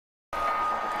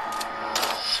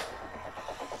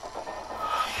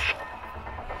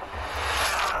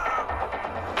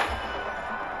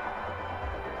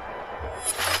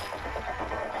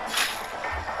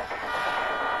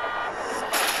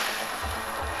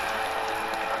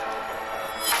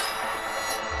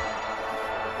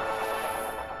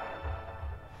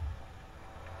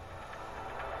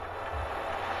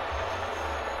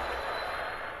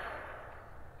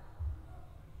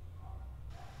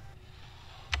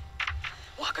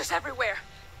Walkers everywhere.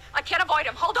 I can't avoid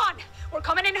them. Hold on. We're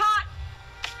coming in hot.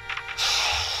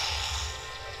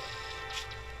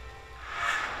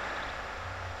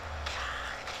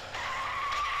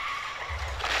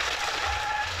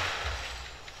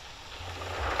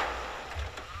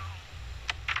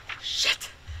 Shit.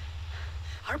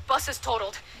 Our bus is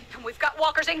totaled, and we've got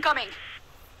walkers incoming.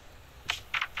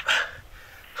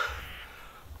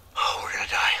 Oh, we're gonna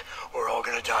die. We're all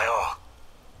gonna die. Oh.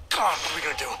 Come on, what are we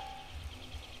gonna do?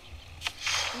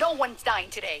 No one's dying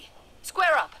today.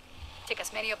 Square up. Take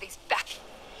as many of these back.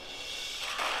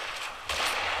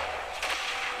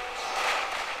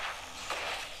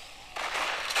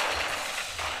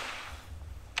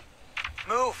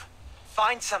 Move.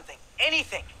 Find something.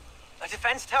 Anything. A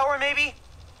defense tower, maybe?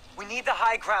 We need the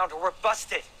high ground or we're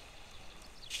busted.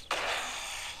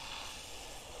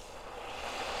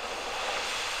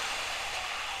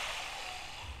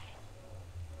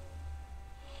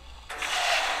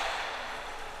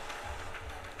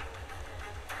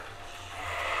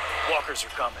 Walkers are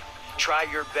coming. Try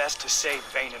your best to save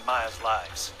Vane and Maya's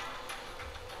lives.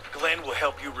 Glenn will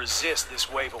help you resist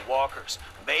this wave of walkers.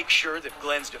 Make sure that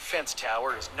Glenn's defense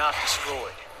tower is not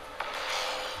destroyed.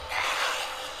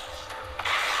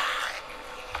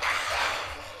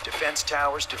 Defense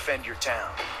towers defend your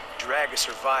town. Drag a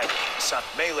survivor. Some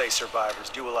melee survivors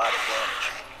do a lot of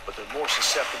damage, but they're more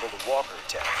susceptible to walker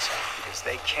attacks because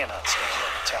they cannot stand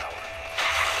on the tower.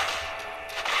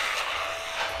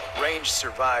 Ranged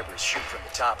survivors shoot from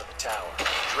the top of the tower.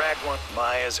 Drag one.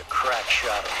 Maya's a crack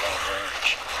shot at long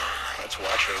range. Let's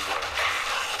watch her work.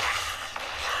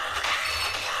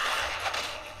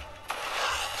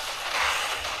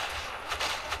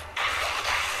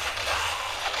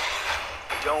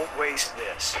 Don't waste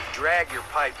this. Drag your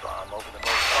pipe bomb over the most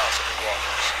possible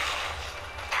walkers.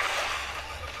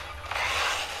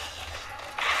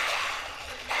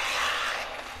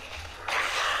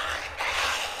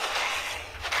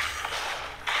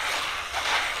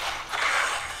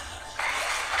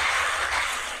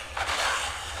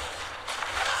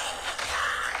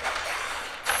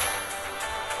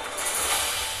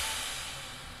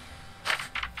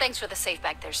 Thanks for the safe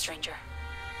back there, stranger.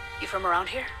 You from around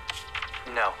here?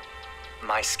 No.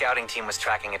 My scouting team was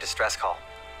tracking a distress call.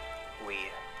 We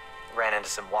ran into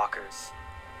some walkers.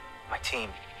 My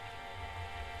team...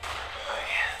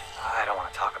 I don't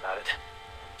want to talk about it.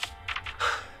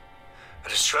 A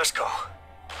distress call.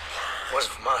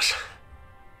 Wasn't from us.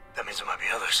 That means there might be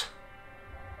others.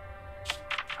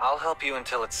 I'll help you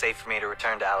until it's safe for me to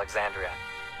return to Alexandria.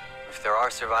 If there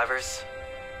are survivors,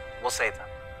 we'll save them.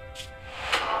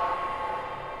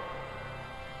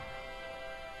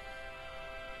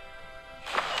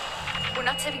 We're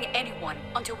not saving anyone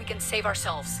until we can save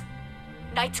ourselves.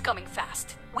 Night's coming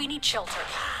fast. We need shelter.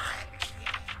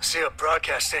 I see a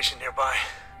broadcast station nearby.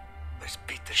 Let's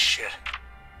beat this shit.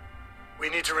 We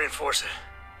need to reinforce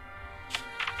it.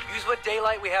 Use what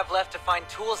daylight we have left to find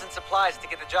tools and supplies to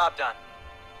get the job done.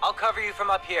 I'll cover you from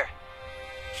up here.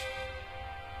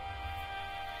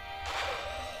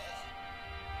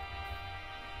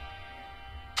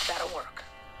 That'll work.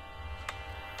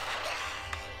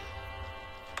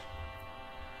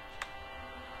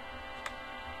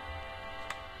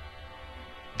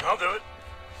 I'll do it.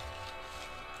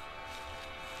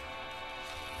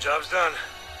 Job's done.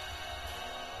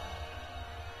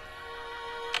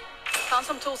 Found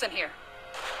some tools in here.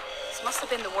 This must have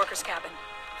been the workers' cabin.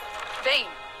 Vane,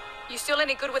 you still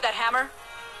any good with that hammer?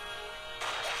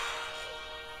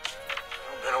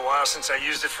 It's been a while since I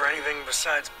used it for anything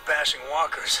besides bashing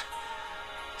walkers.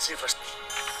 See if I...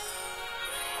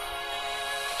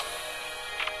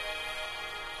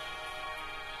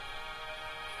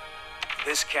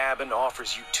 This cabin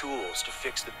offers you tools to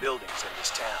fix the buildings in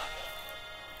this town.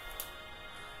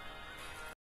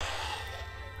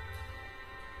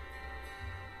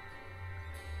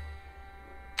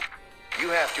 You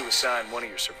have to assign one of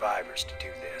your survivors to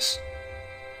do this.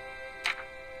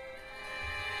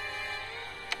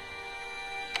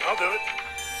 I'll do it.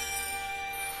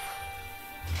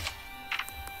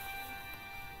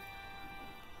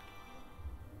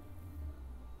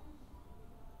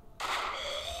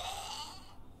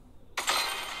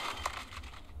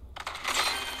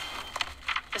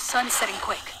 The sun's setting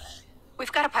quick.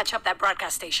 We've got to patch up that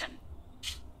broadcast station.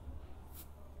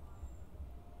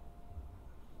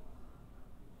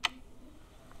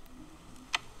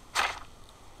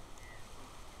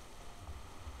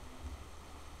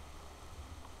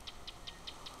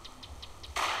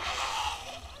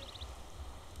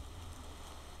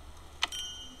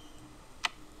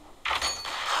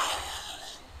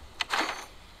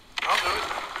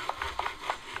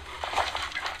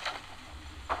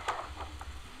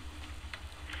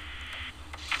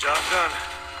 done.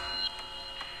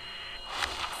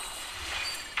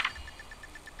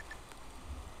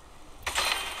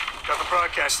 Got the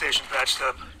broadcast station patched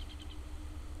up.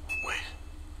 Wait.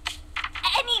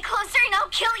 Any closer and I'll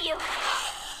kill you.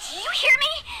 Do you hear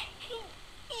me?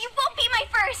 You won't be my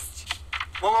first.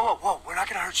 Whoa. We're not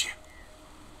gonna hurt you.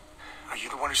 Are you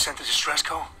the one who sent the distress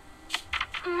call?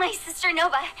 My sister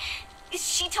Nova.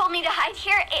 She told me to hide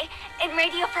here and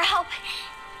radio for help.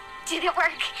 Did it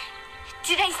work?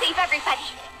 Did I save everybody?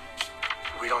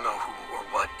 We don't know who or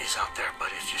what is out there, but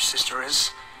if your sister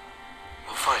is,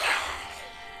 we'll find her.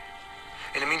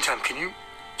 In the meantime, can you...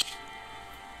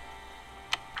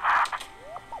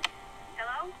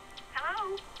 Hello?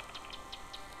 Hello?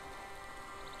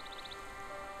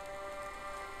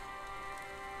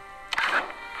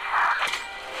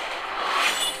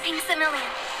 Thanks a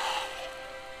million.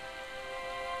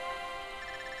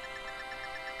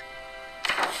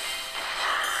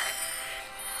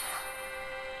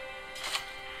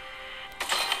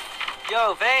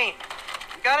 Yo, Vane,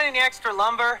 you got any extra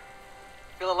lumber?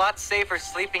 Feel a lot safer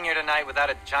sleeping here tonight without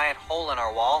a giant hole in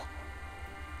our wall.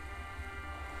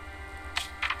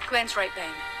 Glenn's right, Bane.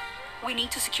 We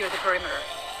need to secure the perimeter.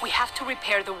 We have to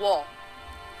repair the wall.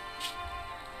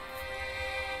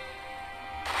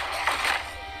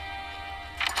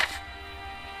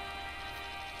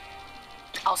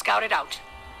 I'll scout it out.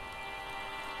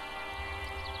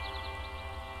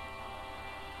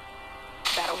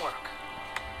 That'll work.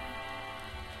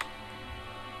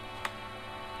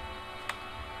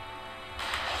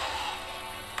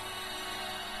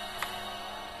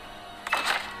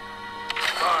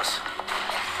 Boss.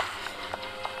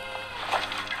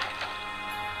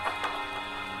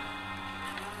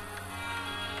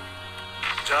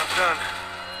 Job done.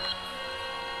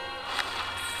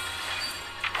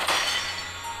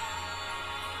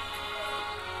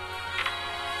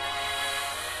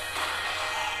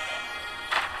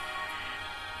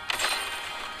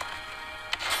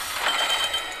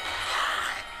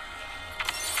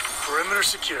 Perimeter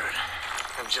secured.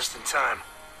 And just in time.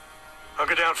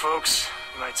 Hunker down, folks.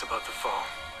 Night's about to fall.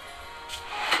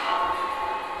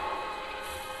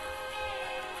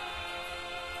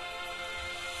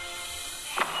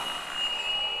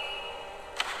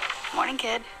 Morning,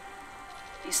 kid.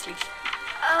 You sleep?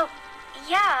 Oh,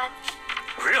 yeah.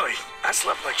 Really? I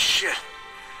slept like shit.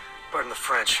 Pardon the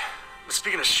French. But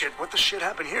speaking of shit, what the shit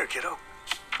happened here, kiddo?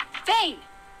 Vane!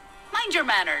 Mind your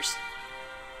manners.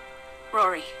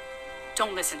 Rory,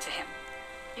 don't listen to him.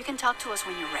 You can talk to us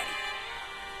when you're ready.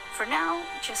 For now,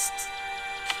 just...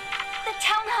 The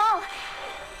town hall.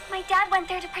 My dad went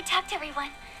there to protect everyone.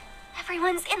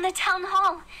 Everyone's in the town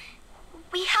hall.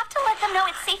 We have to let them know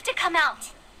it's safe to come out.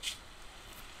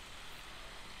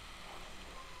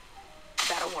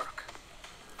 That'll work.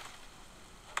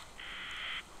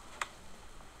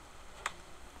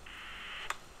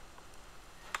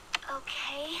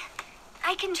 Okay,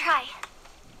 I can try.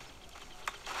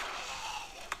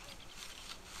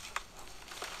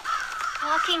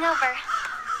 Walking over.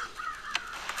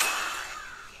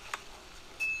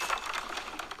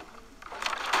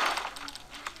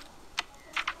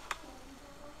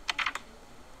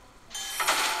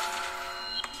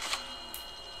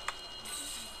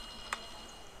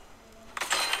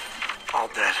 All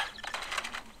dead.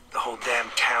 The whole damn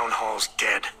town hall's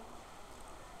dead.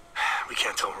 We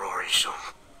can't tell Rory, so...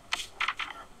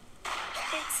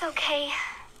 It's okay.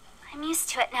 I'm used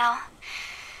to it now.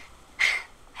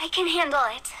 I can handle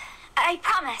it. I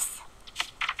promise.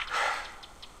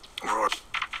 Rory...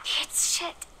 It's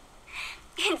shit.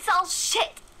 It's all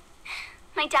shit.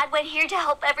 My dad went here to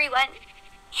help everyone.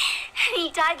 And he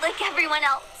died like everyone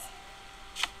else.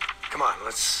 Come on,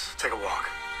 let's take a walk.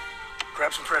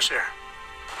 Grab some fresh air.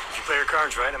 If you play your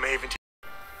cards right, I may even...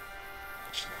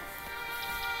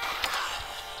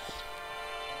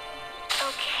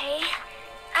 Okay,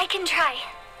 I can try.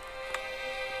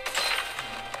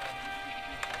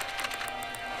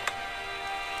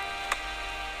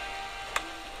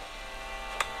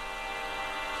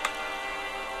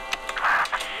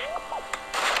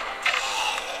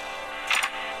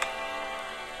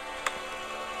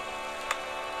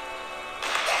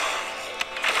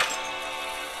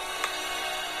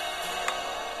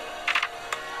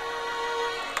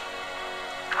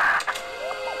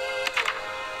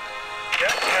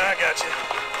 Yeah, I got you.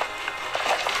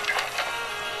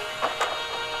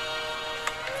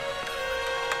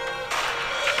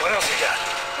 What else you got?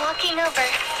 Walking over.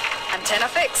 Antenna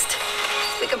fixed.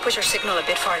 We can push our signal a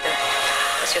bit farther.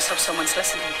 Let's just hope someone's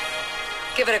listening.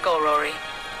 Give it a go, Rory.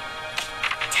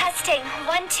 Testing.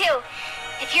 1, 2.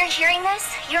 If you're hearing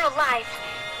this, you're alive.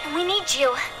 And we need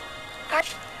you.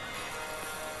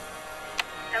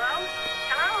 Hello?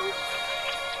 Hello?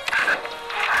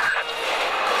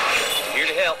 Here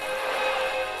to help.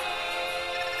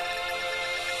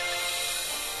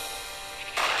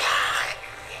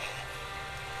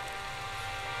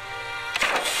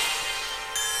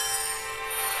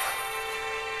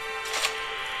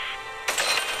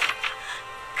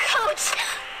 Coach!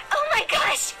 Oh my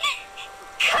gosh!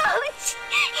 Coach!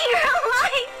 You're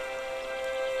alive!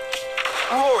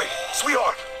 Rory,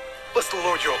 sweetheart, bless the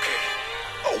Lord you're okay.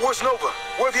 Oh, where's Nova?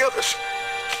 Where are the others?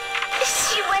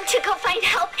 She went to go find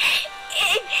help.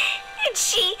 And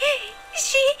she...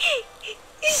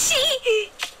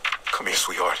 Come here,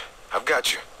 sweetheart. I've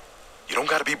got you. You don't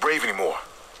gotta be brave anymore.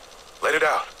 Let it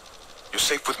out. You're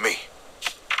safe with me.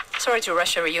 Sorry to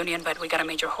rush a reunion, but we got a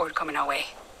major horde coming our way.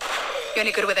 You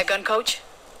any good with a gun, Coach?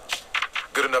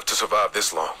 Good enough to survive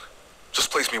this long.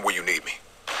 Just place me where you need me.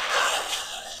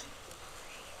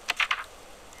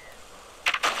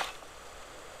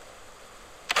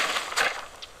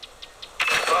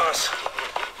 Boss.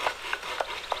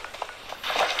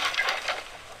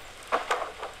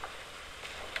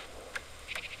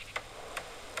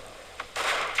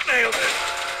 Nailed it.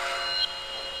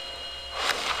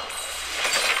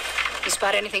 You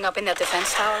spot anything up in that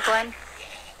defense tower, Glenn?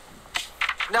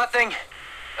 Nothing.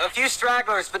 A few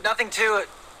stragglers, but nothing too...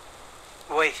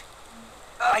 Wait.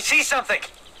 I see something!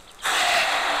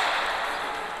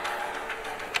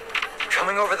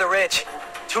 Coming over the ridge.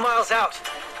 2 miles out.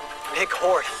 Big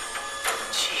horde.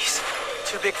 Jeez.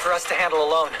 Too big for us to handle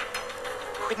alone.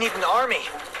 We'd need an army.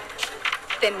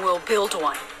 Then we'll build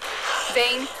one.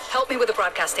 Vane, help me with the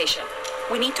broadcast station.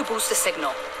 We need to boost the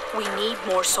signal. We need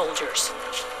more soldiers.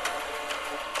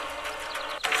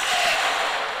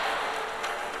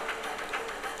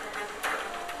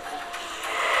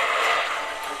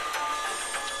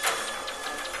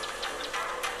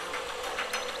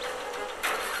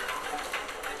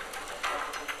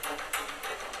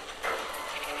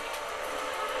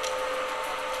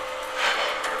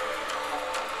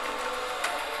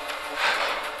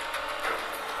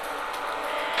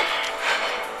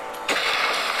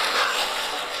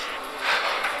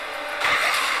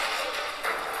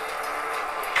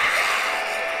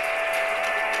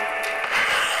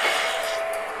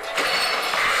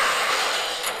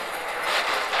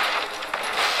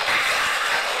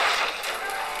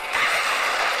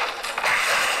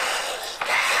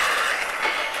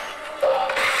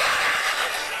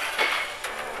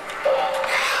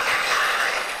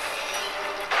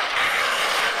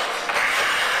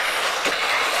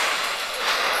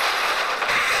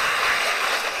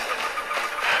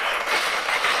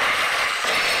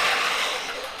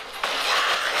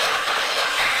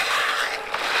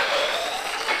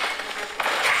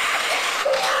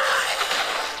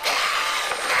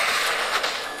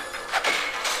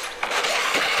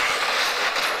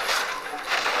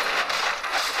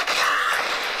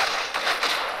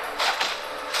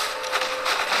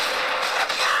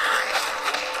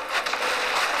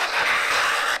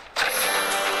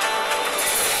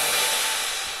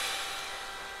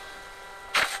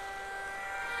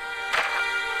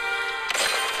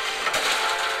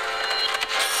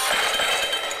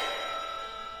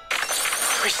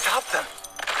 We stopped them.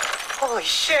 Holy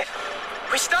shit!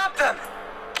 We stopped them!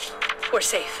 We're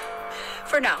safe.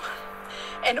 For now.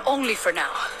 And only for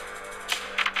now.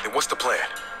 Then what's the plan?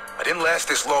 I didn't last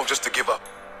this long just to give up.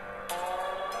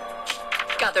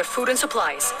 Gather food and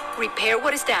supplies, repair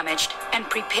what is damaged, and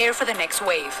prepare for the next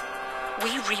wave.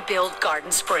 We rebuild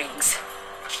Garden Springs.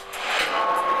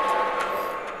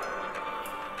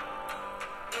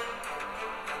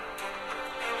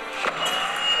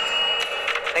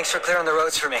 Thanks for clearing the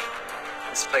roads for me.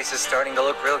 This place is starting to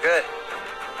look real good.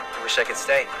 I wish I could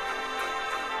stay.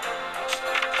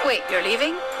 Wait, you're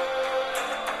leaving?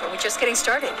 Are we just getting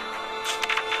started?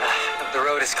 The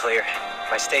road is clear.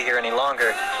 If I stay here any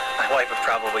longer, my wife would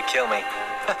probably kill me.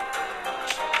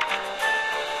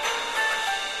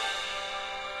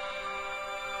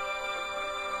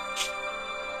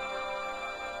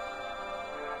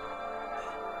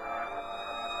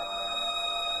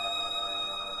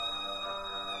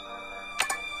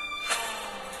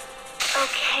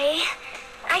 Okay,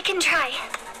 I can try.